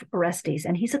of Orestes,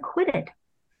 and he's acquitted.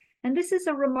 And this is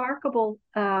a remarkable,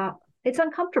 it's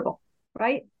uncomfortable,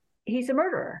 right? He's a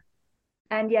murderer,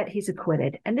 and yet he's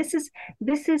acquitted. And this is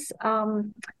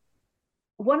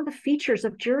one of the features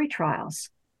of jury trials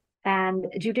and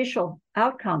judicial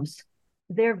outcomes.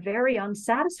 They're very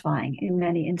unsatisfying in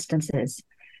many instances.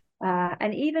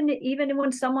 And even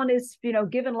when someone is,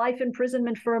 given life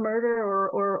imprisonment for a murder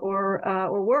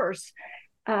or worse,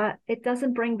 it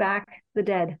doesn't bring back the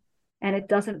dead, and it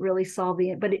doesn't really solve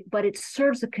but it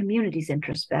serves the community's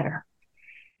interest better.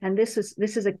 And this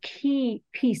is a key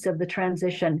piece of the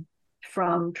transition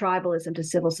from tribalism to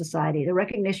civil society, the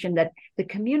recognition that the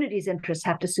community's interests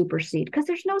have to supersede, because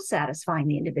there's no satisfying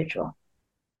the individual,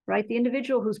 right? The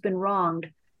individual who's been wronged,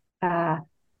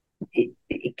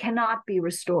 it cannot be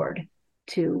restored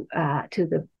to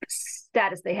the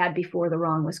status they had before the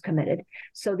wrong was committed.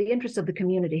 So the interests of the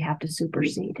community have to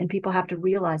supersede, and people have to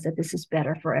realize that this is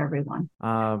better for everyone.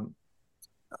 I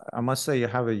must say you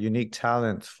have a unique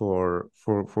talent for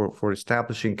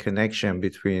establishing connection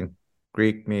between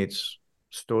Greek myths,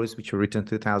 stories which were written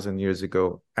 2,000 years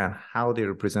ago, and how they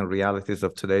represent realities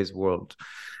of today's world.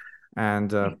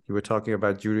 And you were talking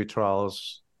about jury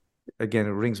trials. Again,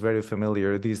 it rings very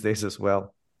familiar these days as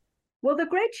well. Well, the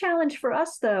great challenge for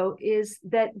us, though, is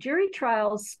that jury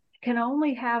trials can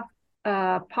only have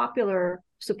popular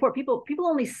support. People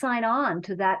only sign on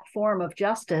to that form of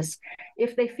justice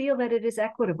if they feel that it is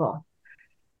equitable.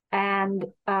 And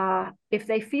if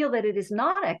they feel that it is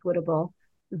not equitable,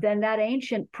 then that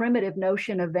ancient primitive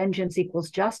notion of vengeance equals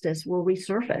justice will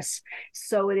resurface.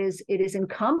 So it is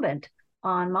incumbent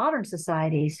on modern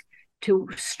societies to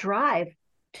strive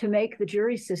to make the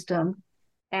jury system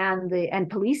and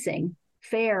policing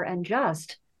fair and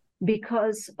just,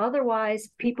 because otherwise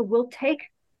people will take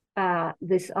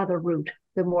this other route,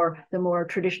 the more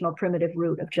traditional primitive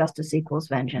route of justice equals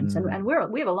vengeance. And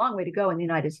we have a long way to go in the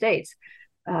United States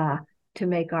to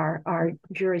make our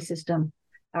jury system,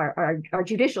 our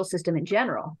judicial system in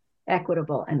general,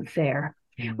 equitable and fair.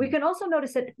 We can also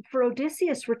notice that for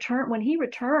Odysseus when he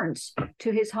returns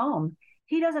to his home,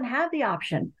 he doesn't have the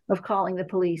option of calling the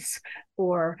police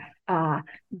or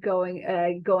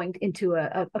going into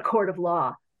a court of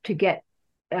law to get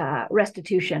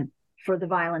restitution for the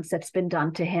violence that's been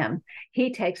done to him.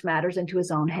 He takes matters into his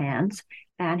own hands,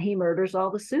 and he murders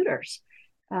all the suitors.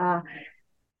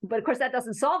 But of course, that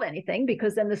doesn't solve anything,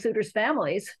 because then the suitors'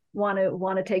 families want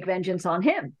to take vengeance on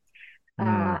him.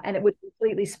 And it would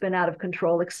completely spin out of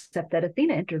control, except that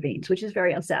Athena intervenes, which is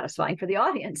very unsatisfying for the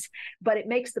audience. But it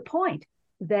makes the point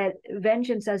that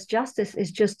vengeance as justice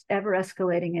is just ever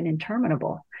escalating and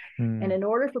interminable. And in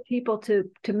order for people to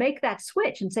make that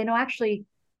switch and say, no, actually,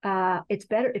 it's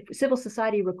better if civil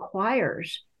society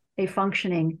requires a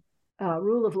functioning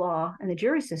rule of law and the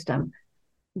jury system,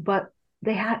 but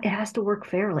it has to work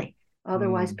fairly.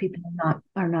 Otherwise, people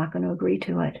are not going to agree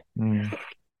to it.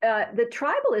 The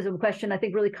tribalism question, I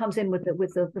think, really comes in with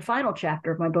the final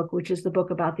chapter of my book, which is the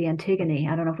book about the Antigone.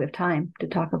 I don't know if we have time to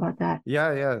talk about that.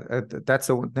 Yeah. That's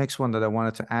the next one that I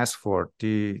wanted to ask for.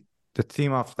 The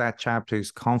theme of that chapter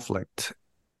is conflict.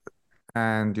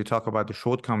 And you talk about the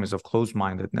shortcomings of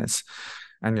closed-mindedness.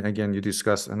 And again, you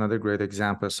discuss another great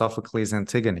example, Sophocles'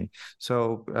 Antigone.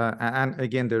 So, and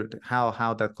again,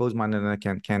 how that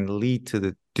closed-mindedness can lead to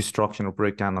the destruction or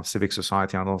breakdown of civic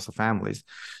society and also families.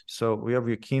 So we're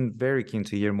very keen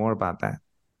to hear more about that.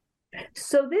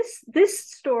 So this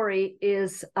story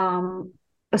is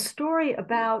a story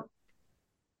about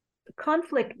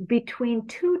conflict between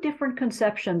two different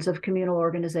conceptions of communal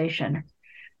organization.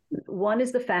 One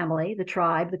is the family, the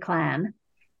tribe, the clan,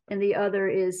 and the other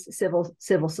is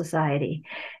civil society.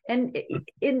 And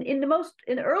in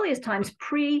the earliest times,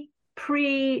 pre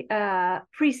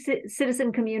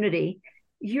citizen community,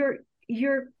 your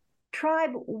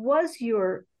tribe was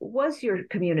your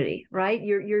community, right?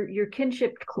 Your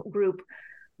kinship group,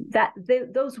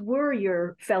 those were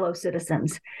your fellow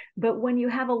citizens. But when you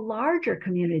have a larger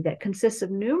community that consists of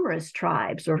numerous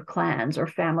tribes or clans or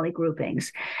family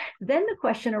groupings, then the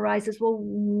question arises, well,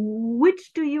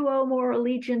 which do you owe more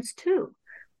allegiance to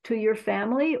your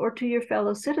family or to your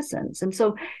fellow citizens? And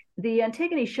so the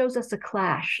Antigone shows us a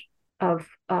clash of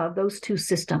those two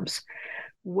systems,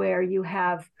 where you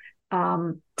have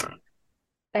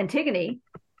Antigone,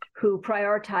 who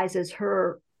prioritizes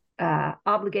her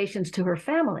obligations to her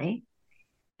family,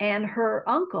 and her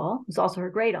uncle, who's also her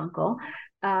great uncle,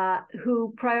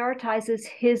 who prioritizes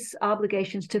his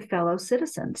obligations to fellow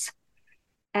citizens.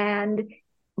 And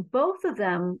both of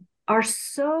them are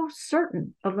so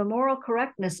certain of the moral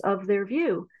correctness of their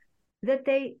view that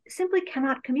they simply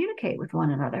cannot communicate with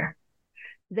one another.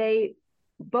 They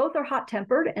both are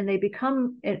hot-tempered, and they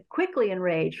become quickly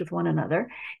enraged with one another,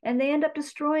 and they end up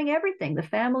destroying everything, the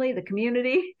family, the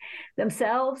community,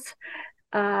 themselves.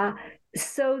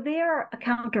 So they are a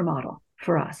countermodel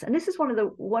for us. And this is one of the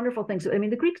wonderful things. I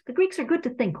mean, the Greeks are good to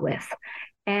think with,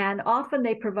 and often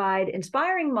they provide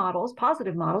inspiring models,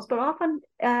 positive models, but often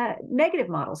negative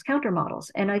models,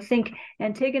 countermodels. And I think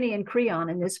Antigone and Creon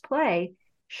in this play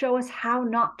show us how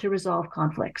not to resolve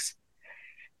conflicts.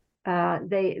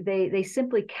 They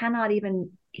simply cannot even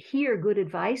hear good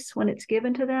advice when it's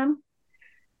given to them,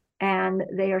 and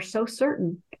they are so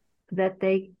certain that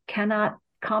they cannot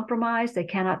compromise, they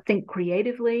cannot think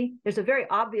creatively. There's a very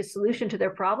obvious solution to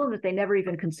their problem that they never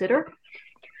even consider.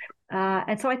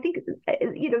 And so I think,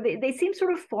 they seem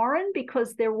sort of foreign,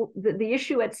 because the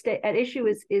issue at issue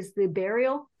is the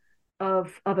burial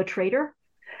of a traitor,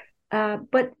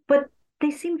 but they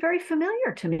seem very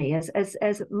familiar to me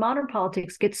as modern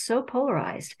politics gets so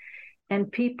polarized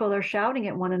and people are shouting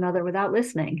at one another without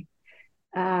listening.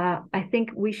 I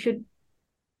think we should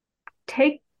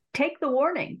take the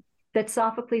warning that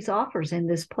Sophocles offers in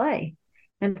this play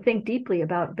and think deeply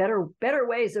about better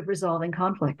ways of resolving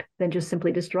conflict than just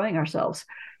simply destroying ourselves.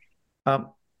 I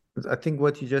think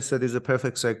what you just said is a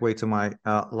perfect segue to my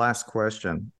last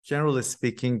question. Generally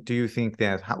speaking, do you think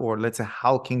that, or let's say,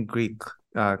 how can Greek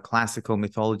classical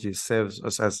mythology serves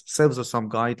us some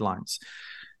guidelines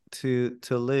to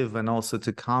live and also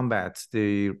to combat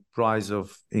the rise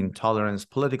of intolerance,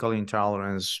 political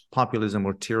intolerance, populism,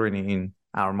 or tyranny in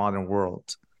our modern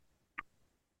world?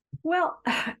 Well,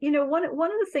 one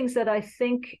of the things that I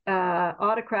think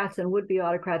autocrats and would-be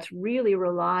autocrats really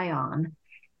rely on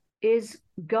is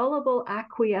gullible,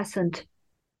 acquiescent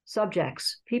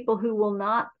subjects, people who will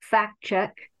not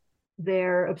fact-check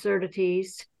their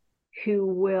absurdities, who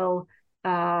will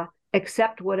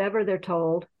accept whatever they're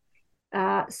told.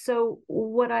 So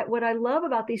what I love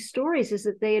about these stories is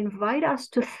that they invite us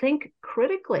to think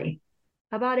critically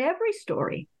about every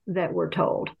story that we're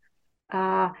told,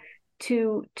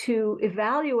 to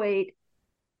evaluate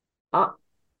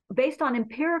based on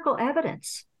empirical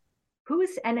evidence. Who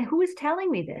is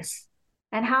telling me this,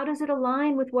 and how does it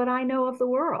align with what I know of the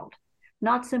world?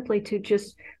 Not simply to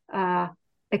just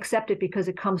accept it because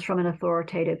it comes from an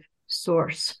authoritative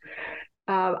source.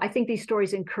 I think these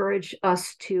stories encourage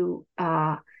us to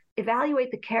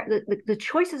evaluate the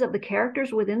choices of the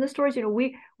characters within the stories.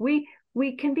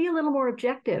 We can be a little more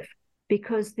objective,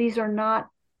 because these are not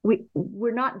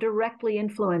we're not directly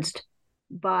influenced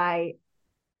by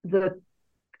the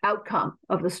outcome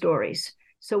of the stories.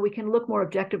 So we can look more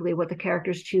objectively what the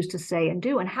characters choose to say and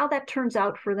do, and how that turns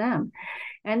out for them.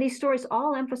 And these stories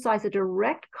all emphasize a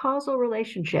direct causal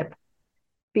relationship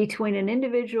between an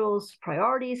individual's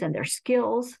priorities and their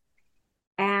skills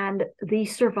and the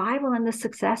survival and the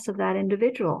success of that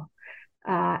individual.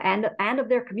 and of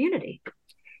their community.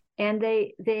 And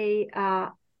they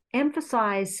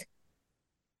emphasize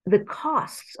the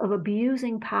costs of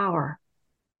abusing power,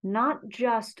 not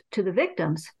just to the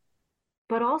victims,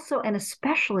 but also and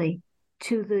especially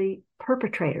to the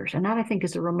perpetrators. And that, I think,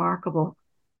 is a remarkable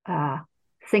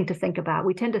thing to think about.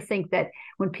 We tend to think that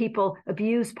when people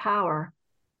abuse power,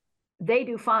 they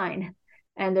do fine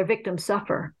and their victims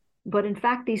suffer. But in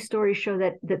fact, these stories show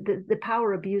that the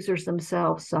power abusers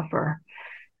themselves suffer.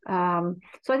 So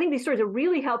I think these stories are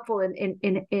really helpful in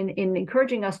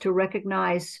encouraging us to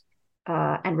recognize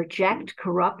and reject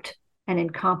corrupt and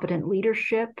incompetent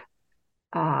leadership.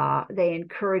 They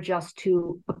encourage us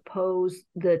to oppose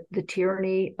the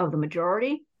tyranny of the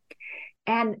majority,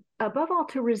 and above all,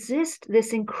 to resist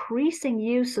this increasing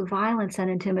use of violence and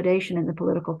intimidation in the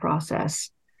political process.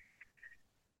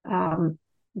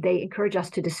 They encourage us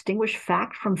to distinguish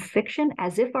fact from fiction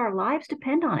as if our lives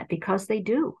depend on it, because they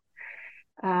do.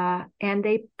 And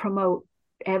they promote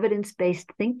evidence-based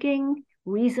thinking,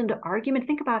 reasoned argument.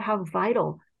 Think about how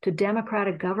vital to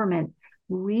democratic government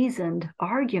reasoned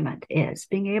argument is,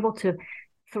 being able to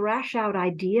thrash out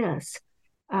ideas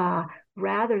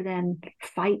rather than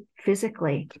fight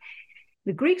physically.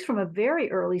 The Greeks from a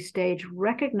very early stage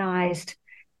recognized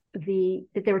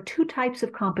that there were two types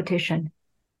of competition.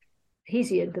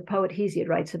 Hesiod, the poet Hesiod,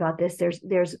 writes about this.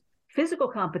 There's physical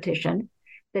competition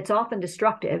that's often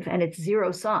destructive and it's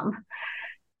zero sum.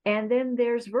 And then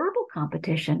there's verbal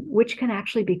competition, which can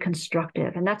actually be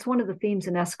constructive. And that's one of the themes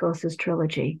in Aeschylus's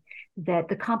trilogy, that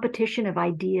the competition of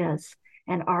ideas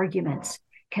and arguments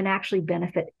can actually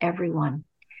benefit everyone.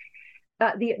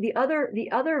 The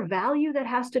other value that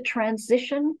has to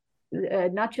transition,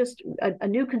 not just a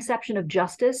new conception of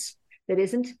justice that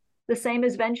isn't the same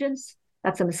as vengeance.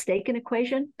 That's a mistaken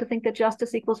equation to think that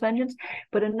justice equals vengeance.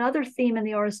 But another theme in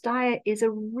the Oresteia is a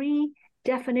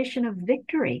redefinition of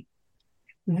victory.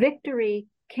 Victory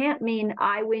can't mean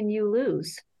I win, you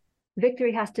lose.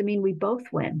 Victory has to mean we both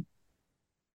win.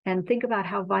 And think about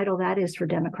how vital that is for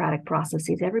democratic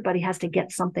processes. Everybody has to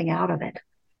get something out of it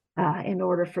in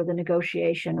order for the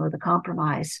negotiation or the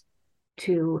compromise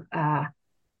to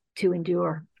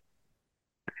endure.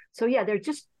 So yeah, they're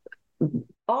just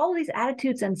all these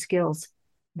attitudes and skills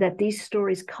that these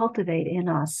stories cultivate in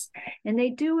us, and they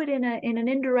do it in an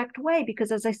indirect way,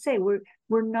 because, as I say, we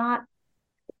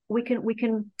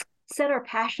can set our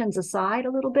passions aside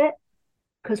a little bit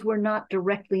because we're not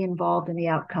directly involved in the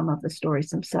outcome of the stories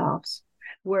themselves.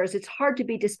 Whereas it's hard to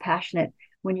be dispassionate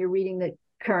when you're reading the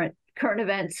current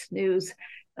events news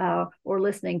or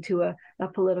listening to a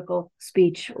political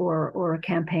speech or a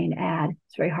campaign ad.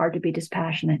 It's very hard to be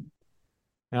dispassionate.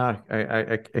 Yeah,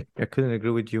 I couldn't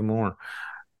agree with you more.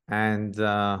 And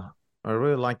I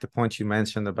really like the point you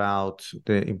mentioned about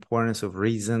the importance of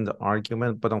reasoned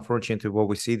argument. But unfortunately, what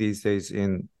we see these days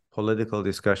in political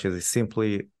discussions is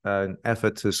simply an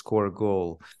effort to score a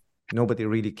goal. Nobody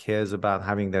really cares about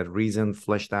having that reasoned,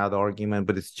 fleshed out argument,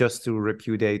 but it's just to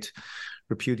repudiate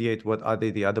what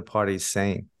the other party is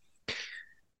saying.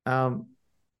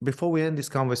 Before we end this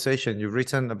conversation, you've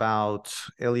written about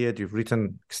Iliad, you've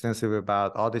written extensively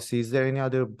about Odyssey. Is there any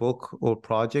other book or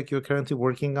project you're currently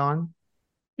working on?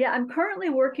 Yeah, I'm currently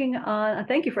working on,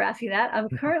 thank you for asking that. I'm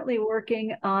currently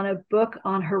working on a book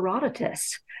on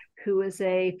Herodotus, who is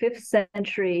a 5th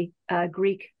century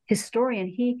Greek historian.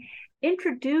 He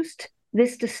introduced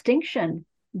this distinction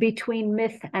between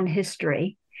myth and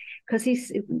history,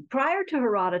 because prior to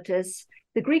Herodotus,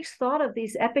 the Greeks thought of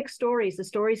these epic stories, the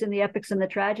stories in the epics and the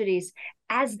tragedies,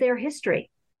 as their history.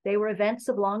 They were events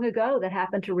of long ago that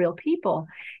happened to real people.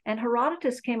 And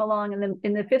Herodotus came along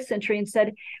in the 5th century and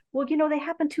said, well, they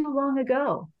happened too long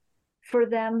ago for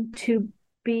them to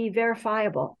be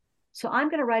verifiable. So I'm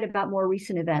going to write about more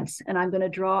recent events, and I'm going to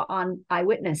draw on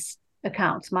eyewitness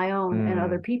accounts, my own and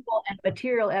other people, and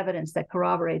material evidence that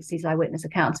corroborates these eyewitness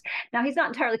accounts. Now, he's not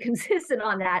entirely consistent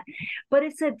on that, but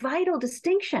it's a vital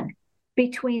distinction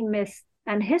between myth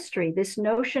and history, this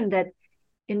notion that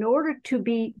in order to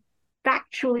be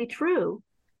factually true,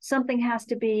 something has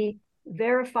to be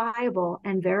verifiable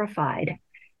and verified.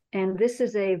 And this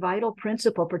is a vital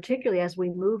principle, particularly as we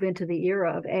move into the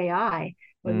era of AI,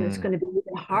 when it's going to be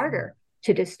even harder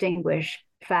to distinguish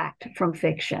fact from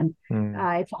fiction.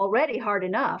 It's already hard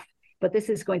enough, but this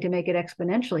is going to make it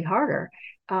exponentially harder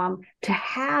to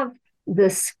have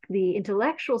the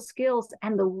intellectual skills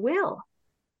and the will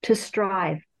to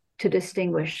strive to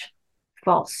distinguish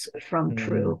false from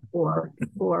true, or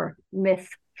myth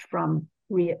from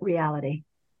reality.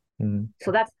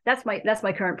 So that's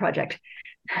my current project.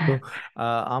 Cool.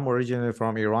 I'm originally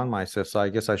from Iran myself, so I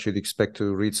guess I should expect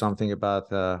to read something about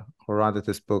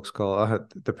Herodotus' books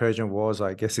called The Persian Wars,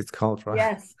 I guess it's called,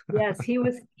 right? Yes.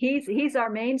 He's our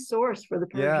main source for the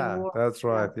Persian War. That's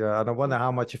right. Yeah, and I wonder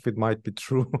how much of it might be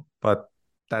true, but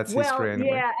that's history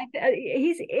anyway.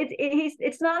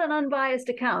 It's not an unbiased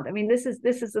account. I mean, this is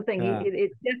the thing. Yeah.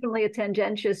 It's definitely a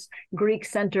tendentious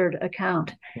Greek-centered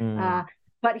account,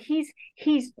 but he's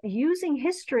using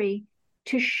history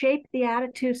to shape the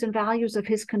attitudes and values of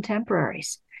his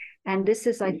contemporaries. And this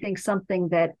is, I think, something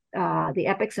that the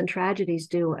epics and tragedies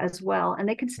do as well, and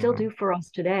they can still do for us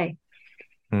today.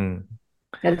 That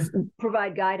is,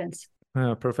 provide guidance.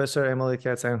 Professor Emily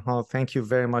Katz Anhalt, thank you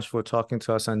very much for talking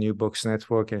to us on New Books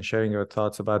Network and sharing your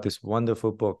thoughts about this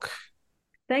wonderful book.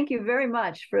 Thank you very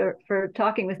much for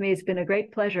talking with me. It's been a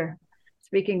great pleasure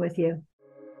speaking with you.